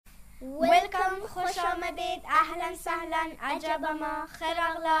Welcome, خوش آمدید, أهلا سهلا, عجبما, خير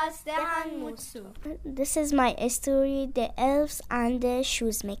أغلاس, دهان موتسو. This is my story, The Elves and the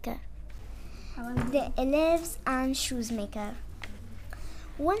Shoemaker. The Elves and Shoemaker.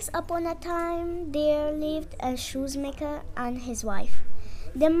 Once upon a time, there lived a shoemaker and his wife.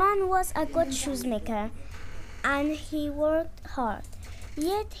 The man was a good shoemaker, and he worked hard.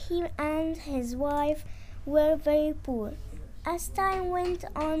 Yet he and his wife were very poor. As time went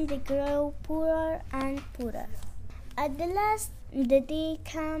on, they grew poorer and poorer. At the last, the day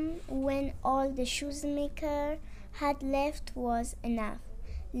came when all the shoemaker had left was enough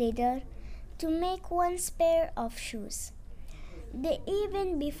leather to make one pair of shoes. The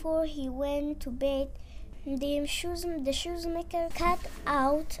evening before he went to bed, the shoemaker cut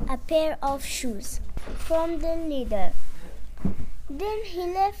out a pair of shoes from the leather. Then he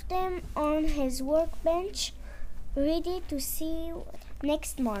left them on his workbench, ready to sew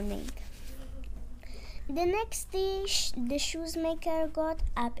next morning. The next day, the shoemaker got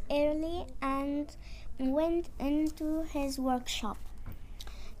up early and went into his workshop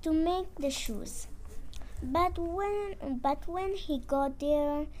to make the shoes. But when he got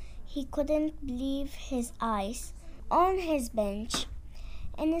there, he couldn't believe his eyes. On his bench,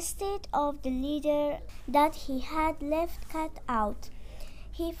 instead of the leather that he had left cut out,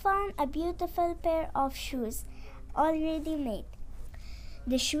 he found a beautiful pair of shoes already made.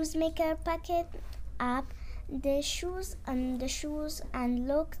 The shoemaker picked up the shoes and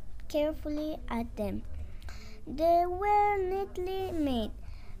looked carefully at them. They were neatly made,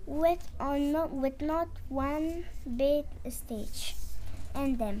 with not one bad stitch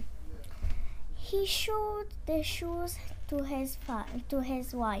in them. He showed the shoes to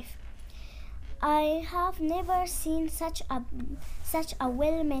his wife. "I have never seen such a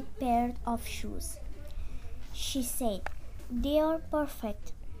well-made pair of shoes," she said. "They are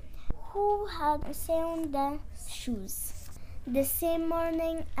perfect. Who had sewn the shoes?" The same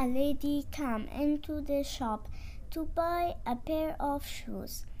morning, a lady came into the shop to buy a pair of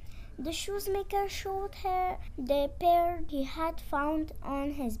shoes. The shoemaker showed her the pair he had found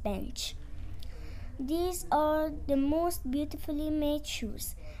on his bench. "These are the most beautifully made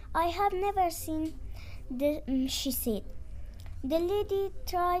shoes I have never seen," she said. The lady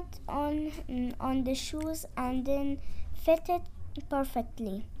tried on the shoes and then fitted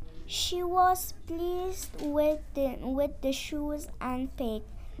perfectly. She was pleased with the shoes and paid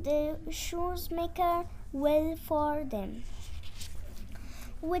the shoemaker well for them.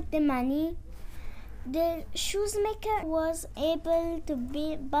 With the money, the shoemaker was able to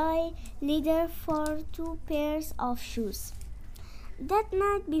buy leather for 2 pairs of shoes. That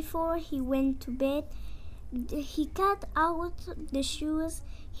night before he went to bed, he cut out the shoes.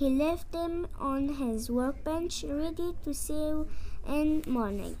 He left them on his workbench, ready to sew in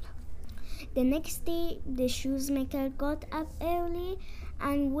morning. The next day, the shoemaker got up early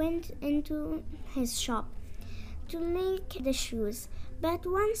and went into his shop to make the shoes. But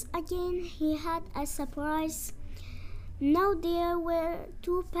once again he had a surprise. Now there were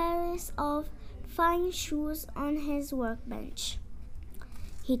 2 pairs of fine shoes on his workbench.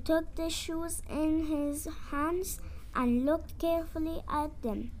 He took the shoes in his hands and looked carefully at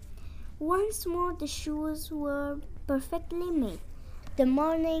them. Once more the shoes were perfectly made. The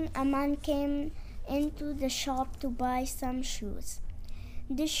morning a man came into the shop to buy some shoes.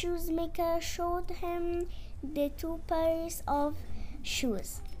 The shoemaker showed him the 2 pairs of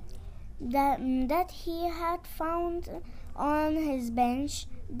shoes that he had found on his bench.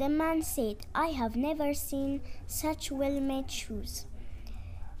 The man said, "I have never seen such well-made shoes."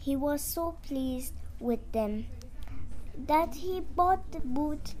 He was so pleased with them that he bought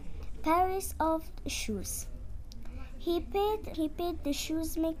both pairs of shoes. He paid the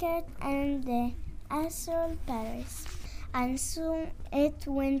shoemaker and the asshole pairs. And so it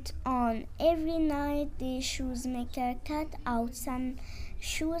went on. Every night the shoemaker cut out some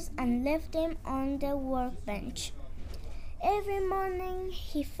shoes and left them on the workbench. Every morning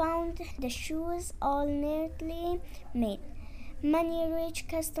he found the shoes all neatly made. Many rich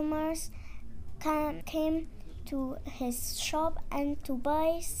customers came to his shop and to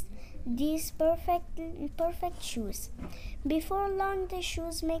buy these perfect shoes. Before long, the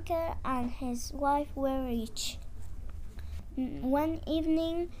shoemaker and his wife were rich. One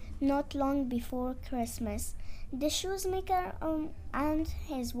evening, not long before Christmas, the shoemaker and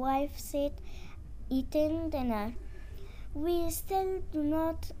his wife sat eating dinner. "We still do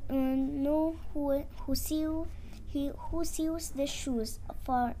not know who sews the shoes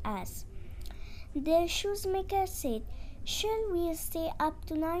for us," the shoemaker said. "Shall we stay up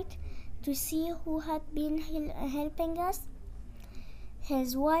tonight to see who had been helping us?"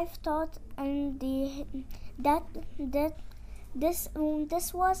 His wife thought that this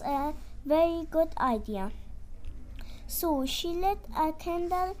was a very good idea. So she lit a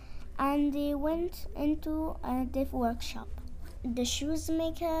candle and they went into the workshop. The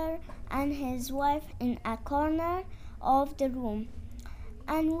shoemaker and his wife in a corner of the room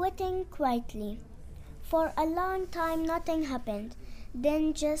and waiting quietly. For a long time nothing happened.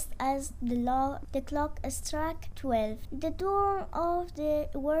 Then, just as the clock struck 12, the door of the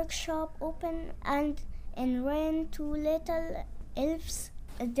workshop opened and in ran two little elves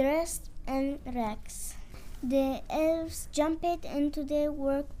dressed in rags. The elves jumped into the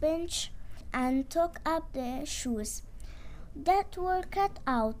workbench and took up the shoes that were cut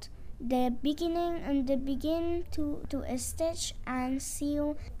out. They began to stitch and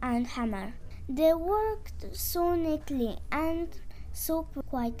sew and hammer. They worked so neatly and so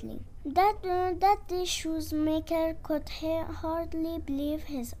quietly that the shoemaker could hardly believe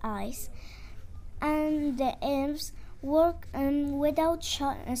his eyes. And the elves worked without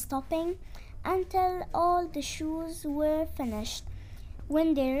stopping until all the shoes were finished,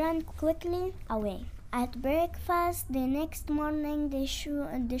 when they ran quickly away. At breakfast the next morning, the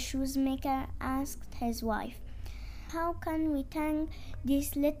shoemaker asked his wife, "How can we thank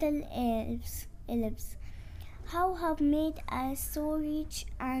these little elves? How have made us so rich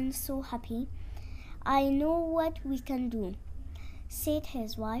and so happy?" "I know what we can do," said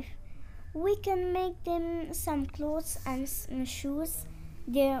his wife. "We can make them some clothes and shoes,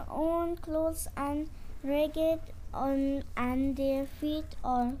 their own clothes and ragged and their feet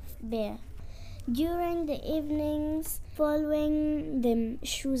are bare." During the evenings following, the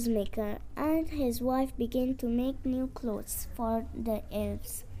shoemaker and his wife began to make new clothes for the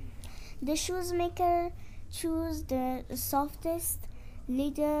elves. The shoemaker chose the softest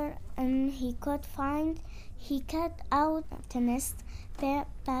leather he could find. He cut out 10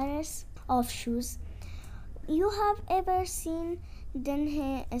 pairs of shoes you have ever seen. Then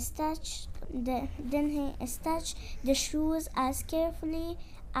he stitched the shoes as carefully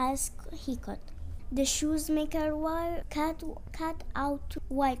as he could. The shoemaker cut out 2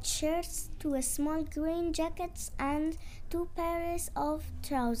 white shirts, 2 small green jackets, and 2 pairs of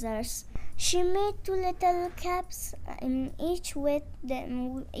trousers. She made 2 little caps, each with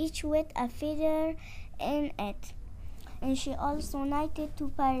a feather in it. And she also knitted 2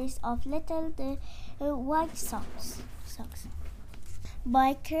 pairs of little white socks.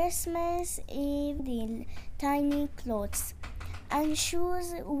 By Christmas Eve, the tiny clothes and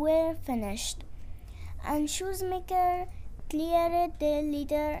shoes were finished, and shoemaker cleared the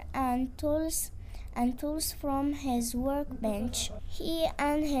leather and tools from his workbench. He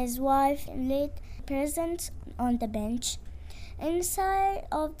and his wife laid presents on the bench inside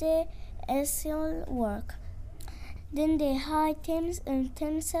of the easel work. Then they hid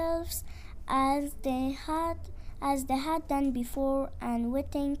themselves as they had done before, and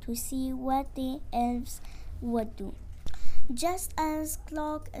waiting to see what the elves would do. Just as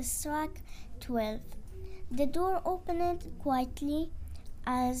clock struck 12, the door opened quietly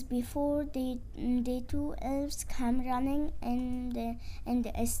as before. The 2 elves came running, and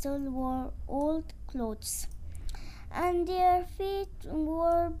they still wore old clothes, and their feet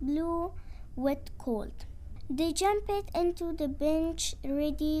were blue with cold. They jumped into the bench,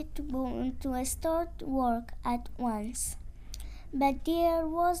 ready to start work at once. But there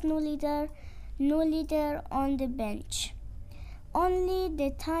was no leader on the bench, only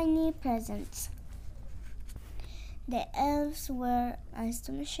the tiny presents. The elves were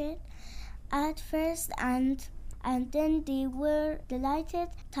astonished at first, and then they were delighted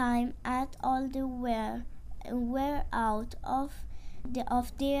time at all the wear out of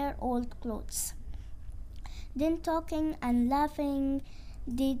their old clothes. Then, talking and laughing,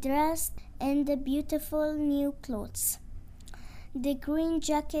 they dressed in the beautiful new clothes, the green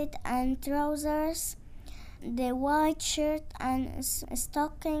jacket and trousers, the white shirt and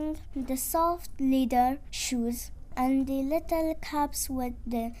stocking, the soft leather shoes, and the little caps with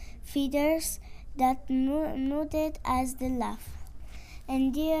the feathers that nodded as they laughed.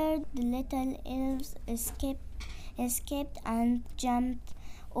 And there the little elves escaped and jumped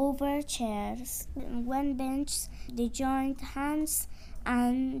over chairs, one bench. They joined hands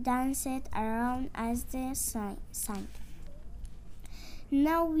and danced around as they sang.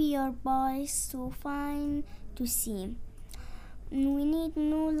 "Now we are boys, so fine to see. We need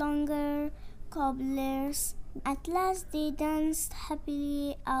no longer cobblers." At last they danced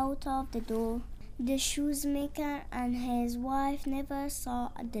happily out of the door. The shoemaker and his wife never saw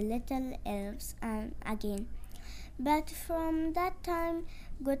the little elves again. But from that time,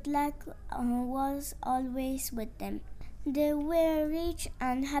 good luck was always with them. They were rich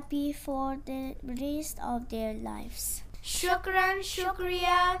and happy for the rest of their lives. Shukran,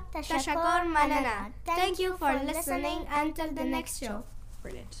 shukriya, tashakkur, manana. Thank you for listening. Until the next show.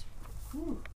 Brilliant.